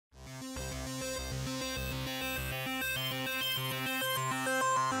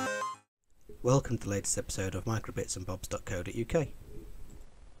Welcome to the latest episode of microbitsandbobs.co.uk.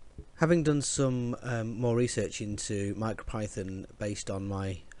 Having done some more research into MicroPython based on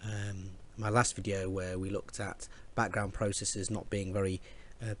my last video where we looked at background processes not being very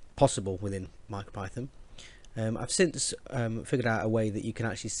possible within MicroPython, I've since figured out a way that you can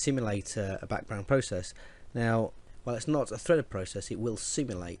actually simulate a background process. Now, while it's not a threaded process, it will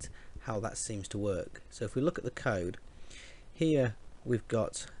simulate how that seems to work. So if we look at the code, here we've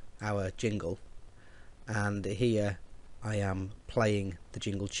got our jingle, and here I am playing the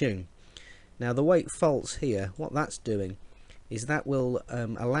jingle tune. Now the wait false here, what that's doing is that will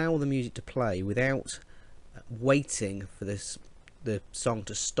allow the music to play without waiting for the song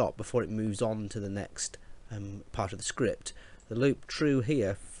to stop before it moves on to the next part of the script. The loop true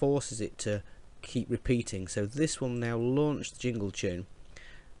here forces it to keep repeating, so this will now launch the jingle tune.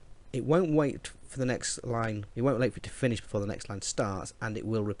 It won't wait for the next line, it won't wait for it to finish before the next line starts, and it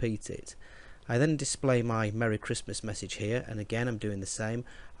will repeat it. I then display my Merry Christmas message here, and again I'm doing the same.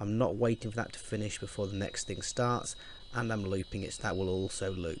 I'm not waiting for that to finish before the next thing starts, and I'm looping it, so that will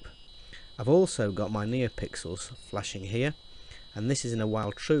also loop. I've also got my neopixels flashing here, and this is in a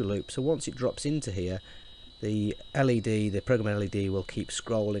while true loop, so once it drops into here, the LED, the program LED, will keep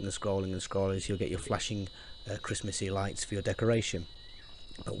scrolling and scrolling and scrolling, so you'll get your flashing Christmassy lights for your decoration.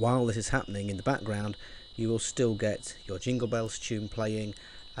 But while this is happening in the background, you will still get your Jingle Bells tune playing,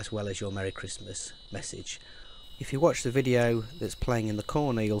 as well as your Merry Christmas message. If you watch the video that's playing in the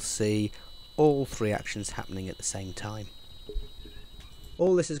corner, you'll see all three actions happening at the same time.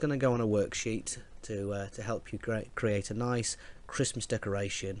 All this is going to go on a worksheet to help you create a nice Christmas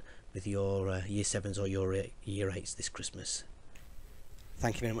decoration with your Year 7s or your Year 8s this Christmas.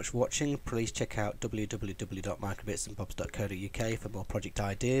 Thank you very much for watching. Please check out www.microbitsandbobs.co.uk for more project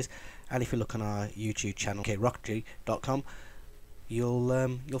ideas, and if you look on our YouTube channel, rockgy.com,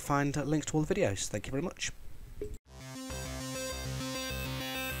 you'll find links to all the videos. Thank you very much.